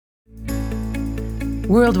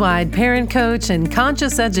Worldwide parent coach and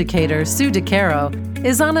conscious educator Sue DeCaro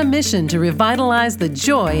is on a mission to revitalize the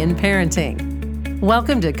joy in parenting.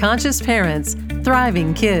 Welcome to Conscious Parents,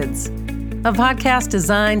 Thriving Kids, a podcast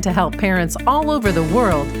designed to help parents all over the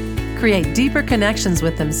world create deeper connections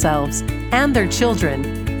with themselves and their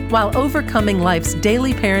children while overcoming life's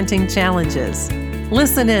daily parenting challenges.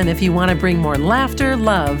 Listen in if you want to bring more laughter,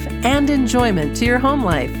 love, and enjoyment to your home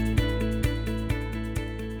life.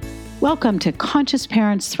 Welcome to Conscious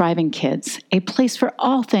Parents, Thriving Kids, a place for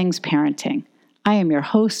all things parenting. I am your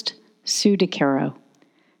host, Sue DeCaro.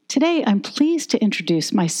 Today, I'm pleased to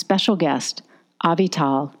introduce my special guest,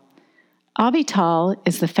 Avital. Avital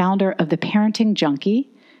is the founder of The Parenting Junkie.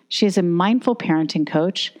 She is a mindful parenting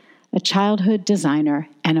coach, a childhood designer,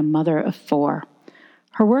 and a mother of 4.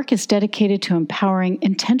 Her work is dedicated to empowering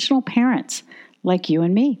intentional parents like you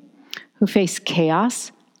and me, who face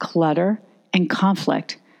chaos, clutter, and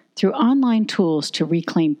conflict through online tools to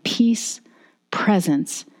reclaim peace,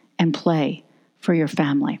 presence, and play for your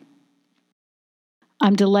family.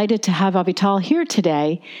 I'm delighted to have Avital here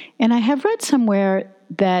today, and I have read somewhere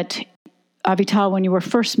that, Avital, when you were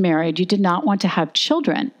first married, you did not want to have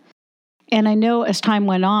children. And I know as time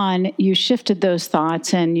went on, you shifted those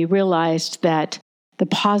thoughts and you realized that the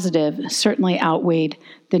positive certainly outweighed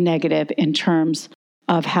the negative in terms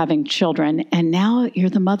of having children, and now you're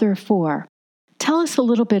the mother of 4. Tell us a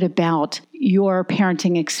little bit about your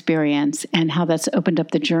parenting experience and how that's opened up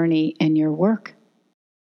the journey in your work.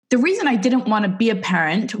 The reason I didn't want to be a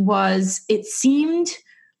parent was it seemed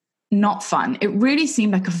not fun. It really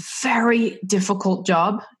seemed like a very difficult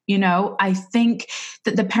job. You know, I think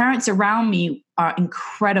that the parents around me are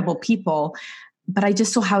incredible people, but I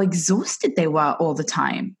just saw how exhausted they were all the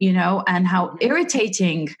time, you know, and how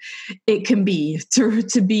irritating it can be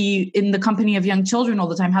to be in the company of young children all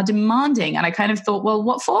the time, how demanding. And I kind of thought, well,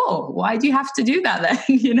 what for? Why do you have to do that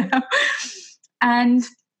then, you know? And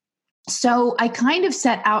so I kind of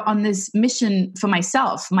set out on this mission for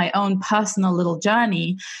myself, my own personal little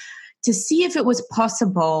journey, to see if it was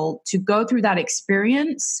possible to go through that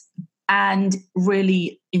experience and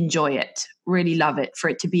really enjoy it, really love it, for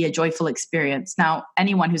it to be a joyful experience. Now,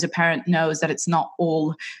 anyone who's a parent knows that it's not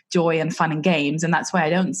all joy and fun and games. And that's why I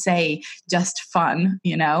don't say just fun,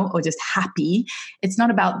 you know, or just happy. It's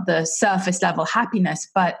not about the surface level happiness,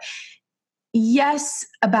 but yes,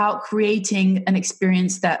 about creating an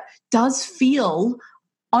experience that does feel,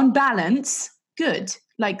 on balance, good.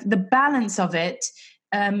 Like the balance of it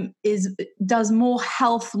does more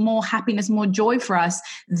health, more happiness, more joy for us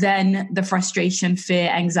than the frustration, fear,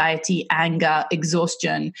 anxiety, anger,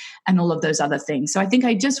 exhaustion, and all of those other things. So I think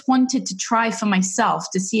I just wanted to try for myself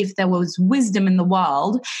to see if there was wisdom in the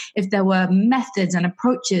world, if there were methods and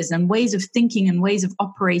approaches and ways of thinking and ways of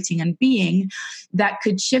operating and being that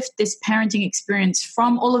could shift this parenting experience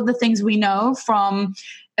from all of the things we know from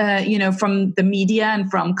the media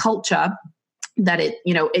and from culture, that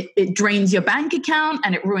it drains your bank account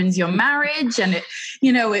and it ruins your marriage and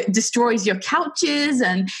it destroys your couches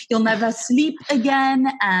and you'll never sleep again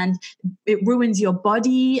and it ruins your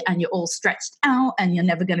body and you're all stretched out and you're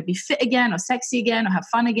never going to be fit again or sexy again or have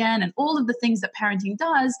fun again and all of the things that parenting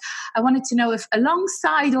does. I wanted to know if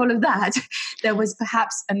alongside all of that, there was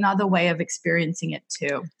perhaps another way of experiencing it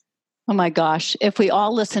too. Oh my gosh, if we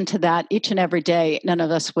all listened to that each and every day, none of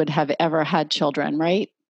us would have ever had children, right?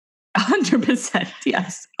 100%.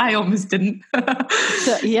 Yes. I almost didn't.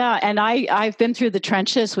 So, yeah. And I've been through the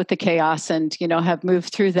trenches with the chaos and, have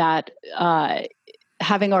moved through that,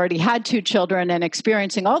 having already had 2 children and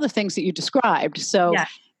experiencing all the things that you described. So yeah.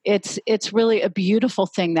 It's really a beautiful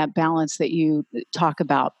thing, that balance that you talk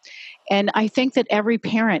about. And I think that every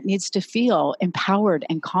parent needs to feel empowered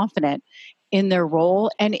and confident in their role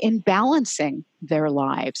and in balancing their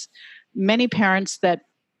lives. Many parents that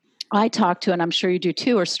I talk to, and I'm sure you do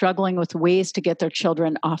too, are struggling with ways to get their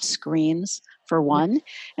children off screens, for one,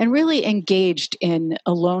 and really engaged in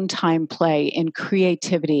alone time play, in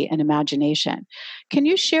creativity and imagination. Can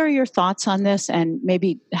you share your thoughts on this and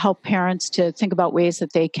maybe help parents to think about ways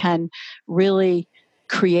that they can really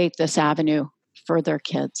create this avenue for their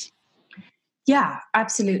kids? Yeah,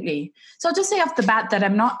 absolutely. So I'll just say off the bat that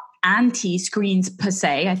I'm not anti-screens per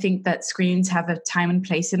se. I think that screens have a time and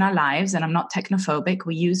place in our lives, and I'm not technophobic.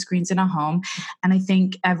 We use screens in our home, and I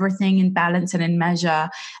think everything in balance and in measure,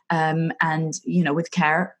 and with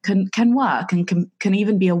care can work and can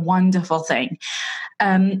even be a wonderful thing.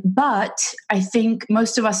 But I think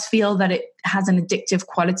most of us feel that it has an addictive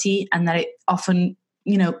quality and that it often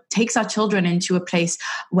takes our children into a place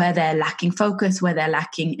where they're lacking focus, where they're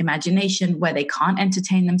lacking imagination, where they can't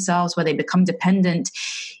entertain themselves, where they become dependent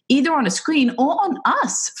either on a screen or on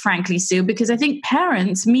us, frankly, Sue, because I think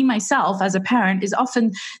parents, me, myself, as a parent, is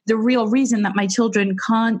often the real reason that my children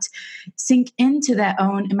can't sink into their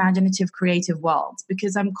own imaginative, creative worlds,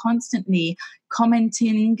 because I'm constantly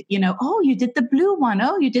commenting, oh, you did the blue one.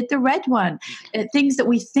 Oh, you did the red one. Things that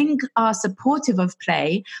we think are supportive of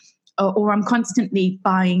play. Or I'm constantly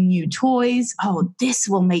buying new toys. Oh, this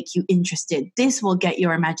will make you interested. This will get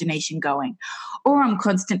your imagination going. Or I'm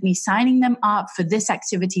constantly signing them up for this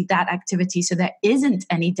activity, that activity, so there isn't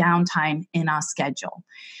any downtime in our schedule.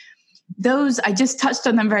 Those, I just touched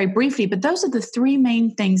on them very briefly, but those are the three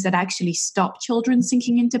main things that actually stop children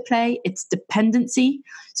sinking into play. It's dependency.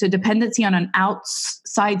 So dependency on an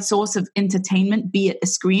outside source of entertainment, be it a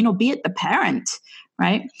screen or be it the parent,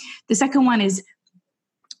 right? The second one is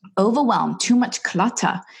overwhelm, too much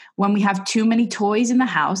clutter. When we have too many toys in the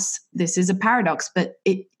house, this is a paradox, but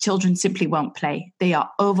children simply won't play. They are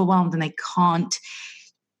overwhelmed and they can't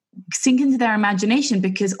sink into their imagination,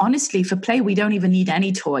 because honestly, for play, we don't even need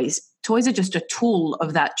any toys. Toys are just a tool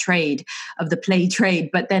of that trade, of the play trade,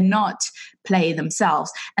 but they're not play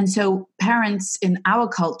themselves. And so parents in our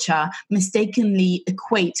culture mistakenly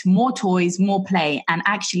equate more toys, more play, and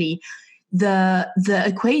actually the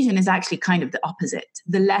equation is actually kind of the opposite.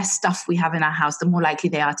 The less stuff we have in our house, the more likely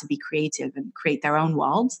they are to be creative and create their own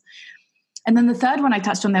worlds. And then the third one I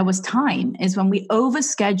touched on there was time, is when we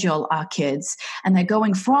overschedule our kids and they're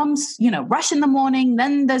going from, rush in the morning,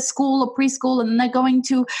 then there's school or preschool, and then they're going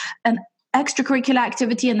to an extracurricular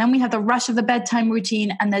activity. And then we have the rush of the bedtime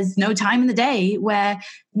routine, and there's no time in the day where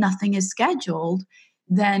nothing is scheduled.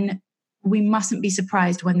 Then we mustn't be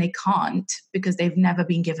surprised when they can't, because they've never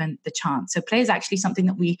been given the chance. So play is actually something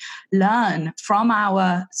that we learn from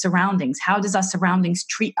our surroundings. How does our surroundings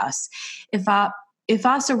treat us? If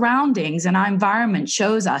our surroundings and our environment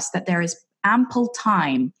shows us that there is ample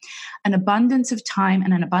time, an abundance of time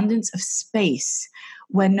and an abundance of space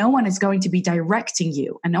where no one is going to be directing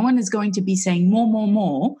you and no one is going to be saying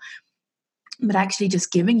more, but actually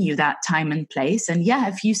just giving you that time and place. And yeah,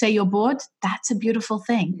 if you say you're bored, that's a beautiful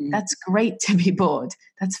thing. Mm-hmm. That's great to be bored.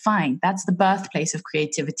 That's fine. That's the birthplace of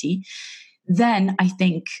creativity. Then I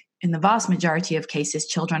think in the vast majority of cases,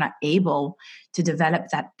 children are able to develop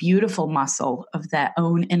that beautiful muscle of their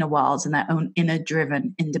own inner worlds and their own inner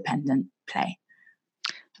driven, independent play.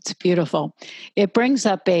 It's beautiful. It brings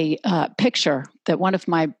up a picture that one of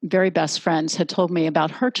my very best friends had told me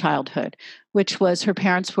about her childhood, which was her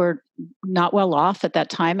parents were not well off at that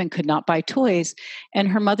time and could not buy toys. And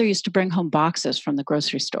her mother used to bring home boxes from the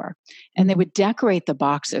grocery store. And they would decorate the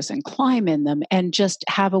boxes and climb in them and just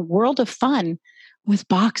have a world of fun with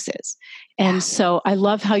boxes. And so I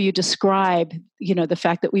love how you describe, the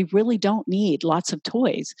fact that we really don't need lots of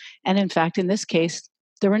toys. And in fact, in this case,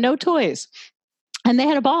 there were no toys. And they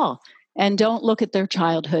had a ball. And don't look at their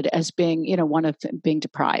childhood as being, one of them being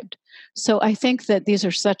deprived. So I think that these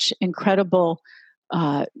are such incredible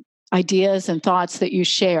ideas and thoughts that you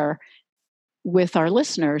share with our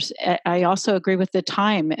listeners. I also agree with the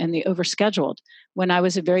time and the overscheduled. When I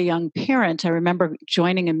was a very young parent, I remember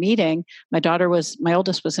joining a meeting. My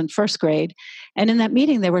oldest was in first grade. And in that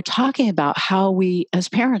meeting, they were talking about how we as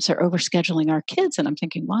parents are overscheduling our kids. And I'm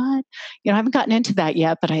thinking, what? I haven't gotten into that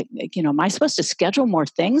yet, but am I supposed to schedule more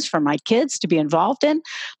things for my kids to be involved in?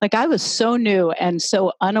 Like, I was so new and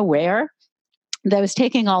so unaware that I was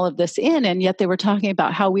taking all of this in. And yet they were talking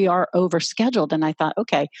about how we are overscheduled. And I thought,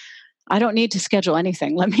 okay, I don't need to schedule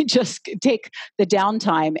anything. Let me just take the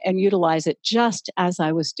downtime and utilize it just as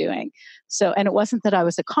I was doing. So, and it wasn't that I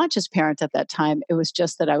was a conscious parent at that time. It was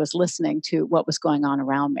just that I was listening to what was going on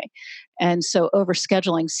around me. And so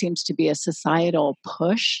overscheduling seems to be a societal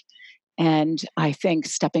push. And I think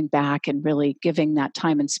stepping back and really giving that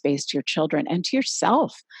time and space to your children and to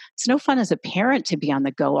yourself. It's no fun as a parent to be on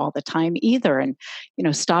the go all the time either. And,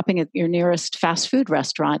 stopping at your nearest fast food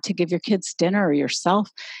restaurant to give your kids dinner or yourself,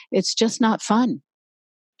 it's just not fun.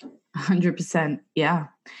 100%. Yeah.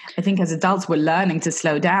 I think as adults, we're learning to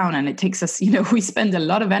slow down, and it takes us, we spend a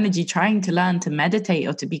lot of energy trying to learn to meditate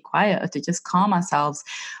or to be quiet or to just calm ourselves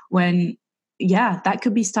when, that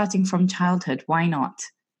could be starting from childhood. Why not?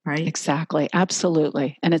 Right? Exactly.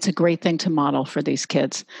 Absolutely. And it's a great thing to model for these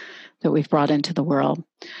kids that we've brought into the world.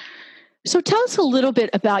 So tell us a little bit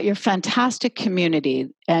about your fantastic community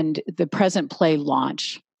and the Present Play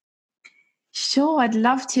launch. Sure, I'd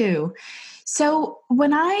love to. So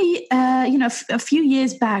when I, a few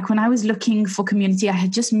years back, when I was looking for community, I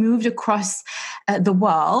had just moved across the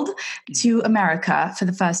world to America for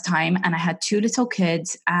the first time, and I had 2 little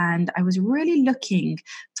kids, and I was really looking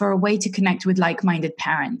for a way to connect with like-minded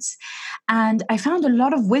parents. And I found a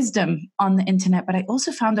lot of wisdom on the internet, but I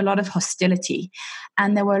also found a lot of hostility.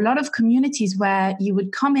 And there were a lot of communities where you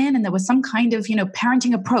would come in and there was some kind of,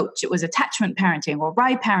 parenting approach. It was attachment parenting or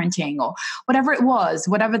right parenting or whatever it was,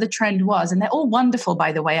 whatever the trend was. And they're all wonderful,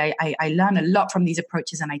 by the way. I learn a lot from these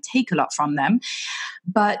approaches and I take a lot from them.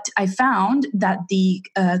 But I found that the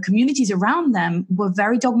communities around them were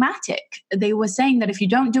very dogmatic. They were saying that if you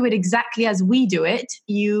don't do it exactly as we do it,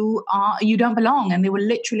 you don't belong. And they were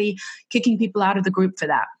literally kicking people out of the group for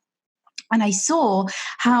that. And I saw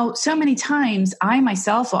how so many times I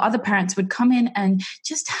myself or other parents would come in and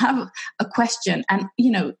just have a question. And,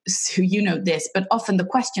 so this, but often the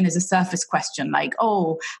question is a surface question like,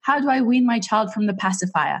 oh, how do I wean my child from the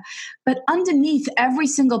pacifier? But underneath every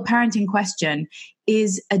single parenting question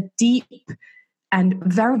is a deep and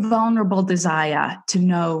very vulnerable desire to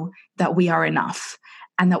know that we are enough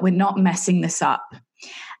and that we're not messing this up.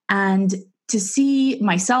 And to see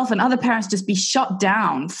myself and other parents just be shot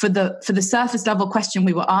down for the surface level question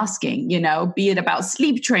we were asking, be it about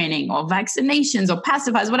sleep training or vaccinations or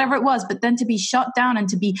pacifiers, whatever it was, but then to be shot down and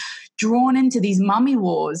to be drawn into these mummy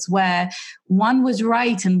wars where one was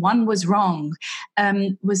right and one was wrong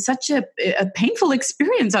was such a painful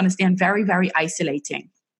experience, honestly, and very, very isolating.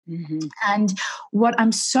 Mm-hmm. And what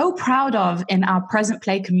I'm so proud of in our present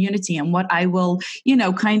play community and what I will,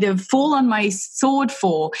 kind of fall on my sword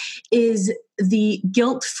for is the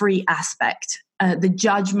guilt-free aspect, the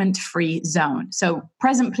judgment-free zone. So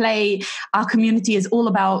present play, our community is all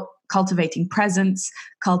about cultivating presence,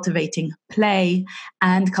 cultivating play,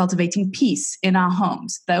 and cultivating peace in our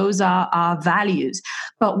homes. Those are our values.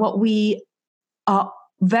 But what we are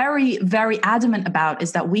very, very adamant about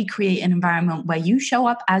is that we create an environment where you show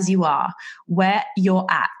up as you are, where you're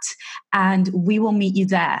at, and we will meet you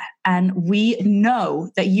there. And we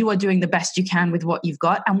know that you are doing the best you can with what you've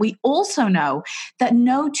got. And we also know that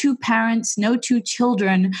no 2 parents, no 2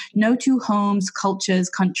 children, no 2 homes, cultures,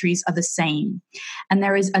 countries are the same. And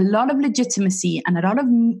there is a lot of legitimacy and a lot of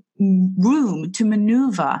room to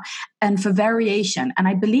maneuver and for variation. And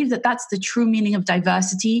I believe that that's the true meaning of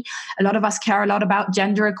diversity. A lot of us care a lot about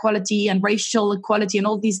gender equality and racial equality, and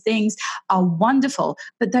all these things are wonderful.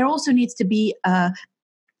 But there also needs to be a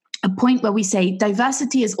point where we say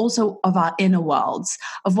diversity is also of our inner worlds,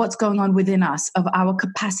 of what's going on within us, of our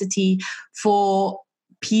capacity for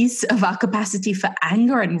peace, of our capacity for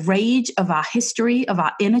anger and rage, of our history, of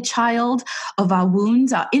our inner child, of our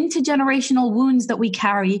wounds, our intergenerational wounds that we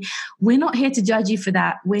carry. We're not here to judge you for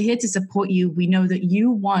that. We're here to support you. We know that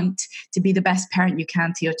you want to be the best parent you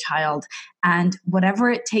can to your child. And whatever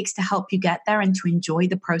it takes to help you get there and to enjoy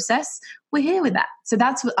the process, we're here with that. So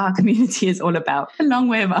that's what our community is all about. A long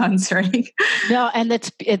way of answering. No, and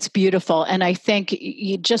it's beautiful. And I think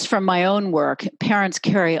just from my own work, parents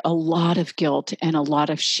carry a lot of guilt and a lot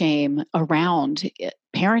of shame around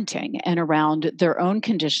parenting and around their own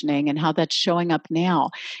conditioning and how that's showing up now.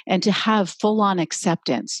 And to have full-on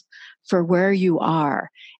acceptance for where you are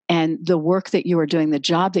and the work that you are doing, the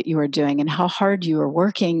job that you are doing, and how hard you are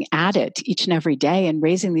working at it each and every day and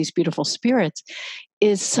raising these beautiful spirits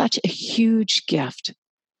is such a huge gift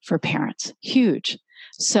for parents. Huge.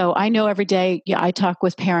 So I know every day, I talk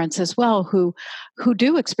with parents as well who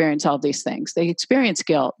do experience all these things. They experience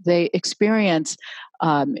guilt. They experience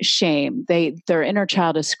shame. Their inner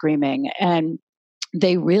child is screaming, and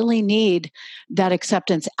they really need that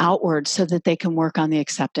acceptance outward so that they can work on the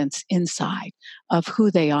acceptance inside of who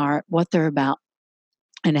they are, what they're about,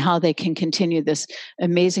 and how they can continue this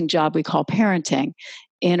amazing job we call parenting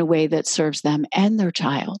in a way that serves them and their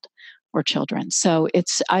child or children. So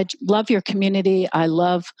I love your community. I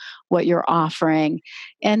love what you're offering.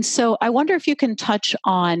 And so I wonder if you can touch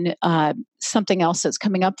on something else that's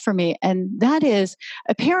coming up for me. And that is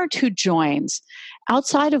a parent who joins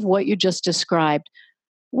outside of what you just described.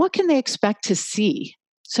 What can they expect to see?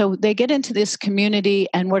 So they get into this community,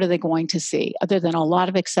 and what are they going to see other than a lot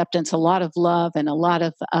of acceptance, a lot of love, and a lot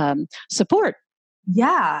of support?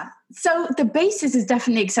 Yeah. So the basis is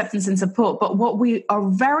definitely acceptance and support, but what we are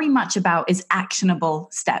very much about is actionable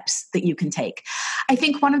steps that you can take. I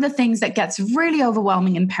think one of the things that gets really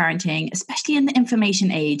overwhelming in parenting, especially in the information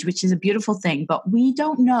age, which is a beautiful thing, but we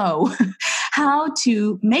don't know how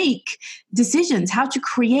to make decisions, how to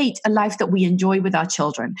create a life that we enjoy with our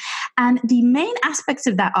children. And the main aspects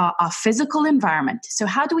of that are our physical environment. So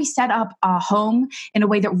how do we set up our home in a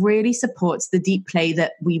way that really supports the deep play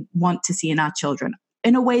that we want to see in our children?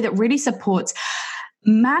 in a way that really supports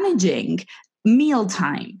managing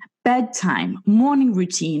mealtime, bedtime, morning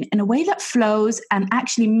routine in a way that flows and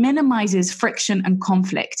actually minimizes friction and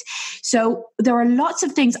conflict. So there are lots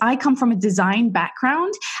of things. I come from a design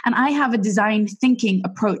background and I have a design thinking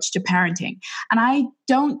approach to parenting. And I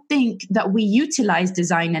don't think that we utilize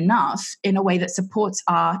design enough in a way that supports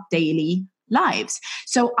our daily lives.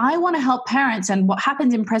 So I want to help parents. And what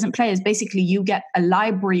happens in Present Play is basically you get a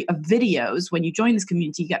library of videos. When you join this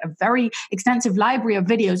community, you get a very extensive library of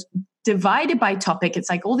videos divided by topic. It's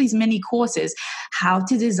like all these mini courses, how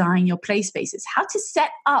to design your play spaces, how to set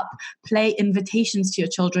up play invitations to your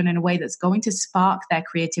children in a way that's going to spark their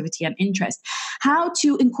creativity and interest, how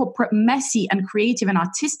to incorporate messy and creative and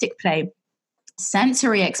artistic play,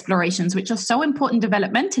 sensory explorations, which are so important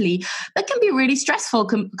developmentally, but can be really stressful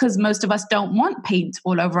because most of us don't want paint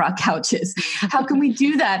all over our couches. How can we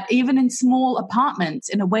do that even in small apartments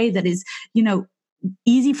in a way that is,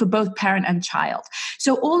 easy for both parent and child?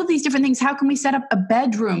 So all of these different things, how can we set up a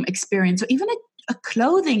bedroom experience or even a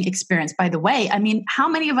clothing experience, by the way? I mean, how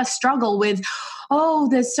many of us struggle with,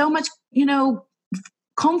 there's so much,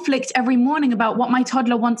 conflict every morning about what my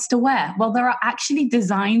toddler wants to wear? Well, there are actually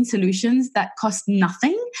design solutions that cost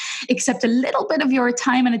nothing except a little bit of your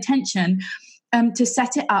time and attention to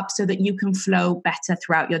set it up so that you can flow better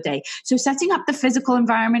throughout your day. So setting up the physical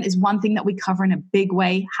environment is one thing that we cover in a big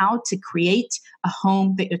way, how to create a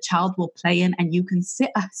home that your child will play in and you can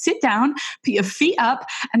sit down, put your feet up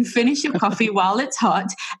and finish your coffee while it's hot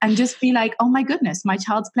and just be like, oh my goodness, my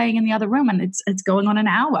child's playing in the other room and it's going on an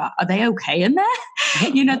hour. Are they okay in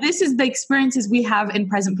there? This is the experiences we have in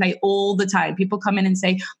Present Play all the time. People come in and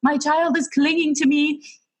say, my child is clinging to me.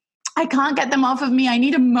 I can't get them off of me. I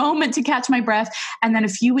need a moment to catch my breath. And then a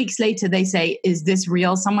few weeks later, they say, is this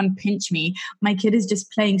real? Someone pinch me. My kid is just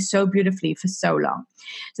playing so beautifully for so long.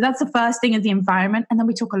 So that's the first thing, is the environment. And then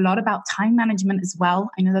we talk a lot about time management as well.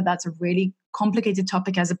 I know that that's a really complicated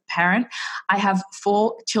topic as a parent. I have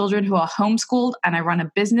 4 children who are homeschooled and I run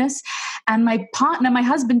a business. And my partner, my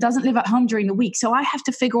husband, doesn't live at home during the week. So I have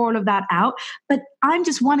to figure all of that out. But I'm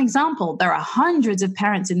just one example. There are hundreds of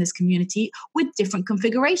parents in this community with different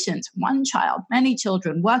configurations. One child, many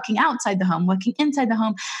children, working outside the home, working inside the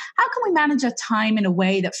home. How can we manage our time in a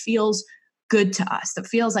way that feels good to us, that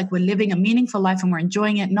feels like we're living a meaningful life and we're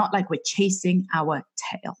enjoying it, not like we're chasing our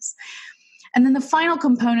tails? And then the final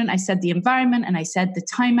component, I said the environment and I said the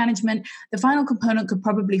time management. The final component could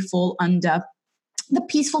probably fall under the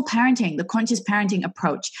peaceful parenting, the conscious parenting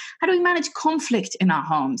approach. How do we manage conflict in our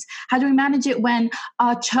homes? How do we manage it when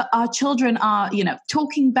our children are,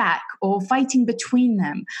 talking back or fighting between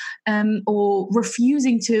them, or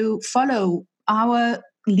refusing to follow our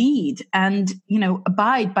lead and,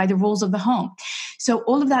 abide by the rules of the home? So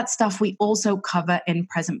all of that stuff we also cover in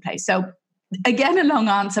Present Play. So again, a long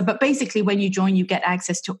answer, but basically when you join, you get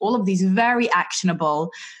access to all of these very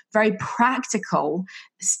actionable, very practical,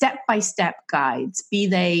 step-by-step guides, be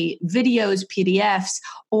they videos, PDFs,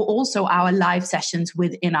 or also our live sessions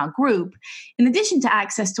within our group, in addition to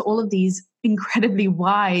access to all of these incredibly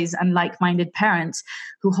wise and like-minded parents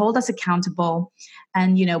who hold us accountable.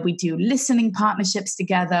 And, we do listening partnerships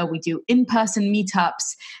together. We do in-person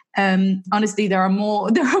meetups. Honestly, there are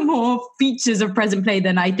more features of Present Play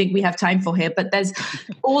than I think we have time for here, but there's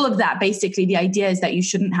all of that. Basically, the idea is that you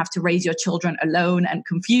shouldn't have to raise your children alone and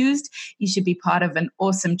confused. You should be part of an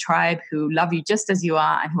awesome tribe who love you just as you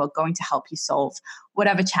are and who are going to help you solve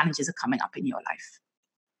whatever challenges are coming up in your life.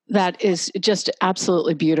 That is just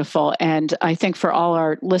absolutely beautiful. And I think for all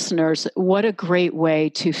our listeners, what a great way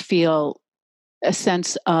to feel a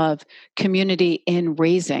sense of community in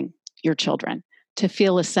raising your children, to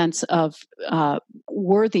feel a sense of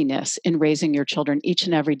worthiness in raising your children each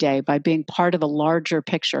and every day by being part of a larger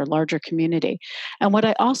picture, a larger community. And what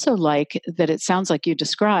I also like that it sounds like you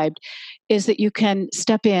described is that you can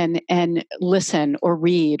step in and listen or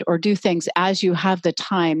read or do things as you have the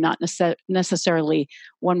time, not necessarily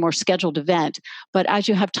one more scheduled event, but as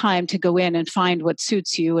you have time to go in and find what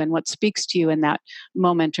suits you and what speaks to you in that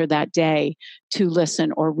moment or that day to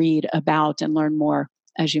listen or read about and learn more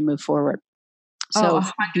as you move forward. So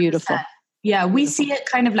beautiful. Yeah, we see it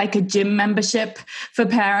kind of like a gym membership for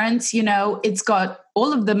parents. It's got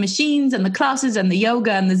all of the machines and the classes and the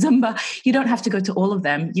yoga and the Zumba. You don't have to go to all of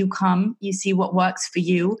them. You come, you see what works for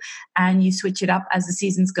you, and you switch it up as the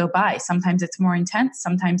seasons go by. Sometimes it's more intense,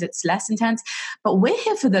 sometimes it's less intense, but we're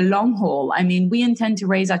here for the long haul. I mean, we intend to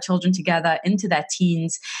raise our children together into their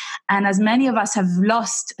teens. And as many of us have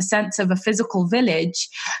lost a sense of a physical village,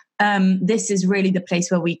 this is really the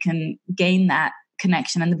place where we can gain that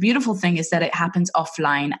connection. And the beautiful thing is that it happens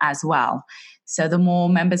offline as well. So the more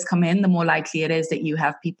members come in, the more likely it is that you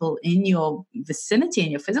have people in your vicinity, in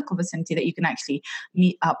your physical vicinity, that you can actually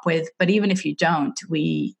meet up with. But even if you don't,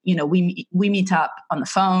 we meet up on the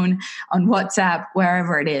phone, on WhatsApp,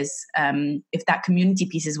 wherever it is. If that community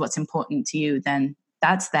piece is what's important to you, then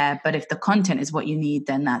that's there. But if the content is what you need,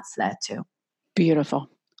 then that's there too. Beautiful.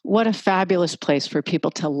 What a fabulous place for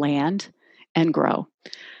people to land and grow.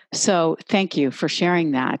 So thank you for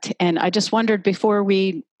sharing that. And I just wondered, before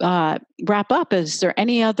we wrap up, is there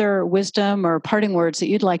any other wisdom or parting words that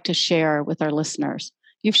you'd like to share with our listeners?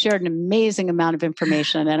 You've shared an amazing amount of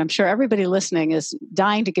information, and I'm sure everybody listening is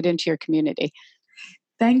dying to get into your community.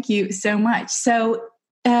 Thank you so much. So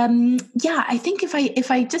I think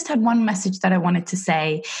if I just had one message that I wanted to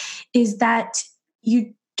say, is that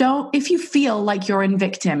if you feel like you're in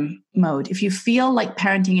victim mode, if you feel like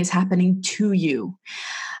parenting is happening to you,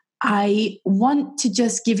 I want to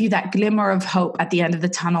just give you that glimmer of hope at the end of the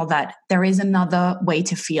tunnel that there is another way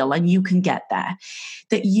to feel and you can get there,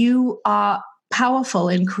 that you are powerful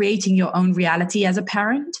in creating your own reality as a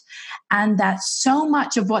parent, and that so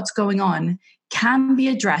much of what's going on can be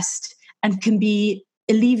addressed and can be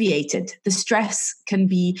alleviated. The stress can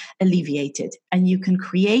be alleviated, and you can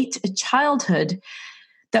create a childhood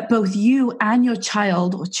that both you and your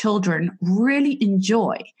child or children really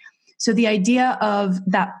enjoy. So the idea of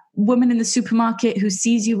that woman in the supermarket who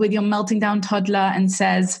sees you with your melting down toddler and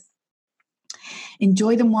says,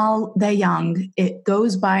 enjoy them while they're young, it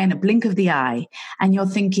goes by in a blink of the eye. And you're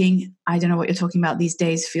thinking, I don't know what you're talking about. These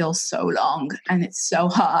days feel so long and it's so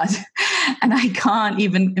hard. And I can't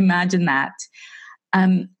even imagine that.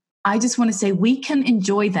 I just want to say we can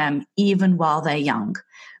enjoy them even while they're young.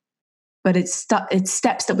 But it's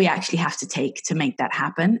steps that we actually have to take to make that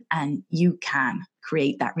happen. And you can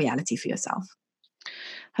create that reality for yourself.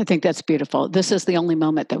 I think that's beautiful. This is the only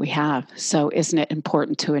moment that we have. So isn't it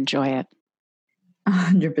important to enjoy it?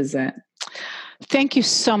 100%. Thank you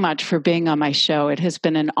so much for being on my show. It has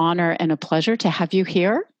been an honor and a pleasure to have you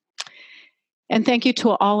here. And thank you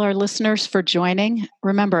to all our listeners for joining.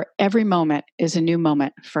 Remember, every moment is a new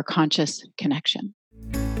moment for conscious connection.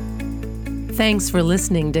 Thanks for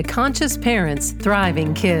listening to Conscious Parents,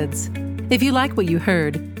 Thriving Kids. If you like what you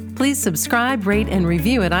heard, please subscribe, rate, and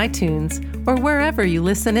review at iTunes or wherever you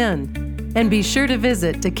listen in. And be sure to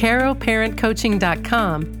visit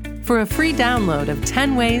DeCaroParentCoaching.com for a free download of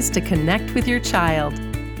 10 ways to connect with your child.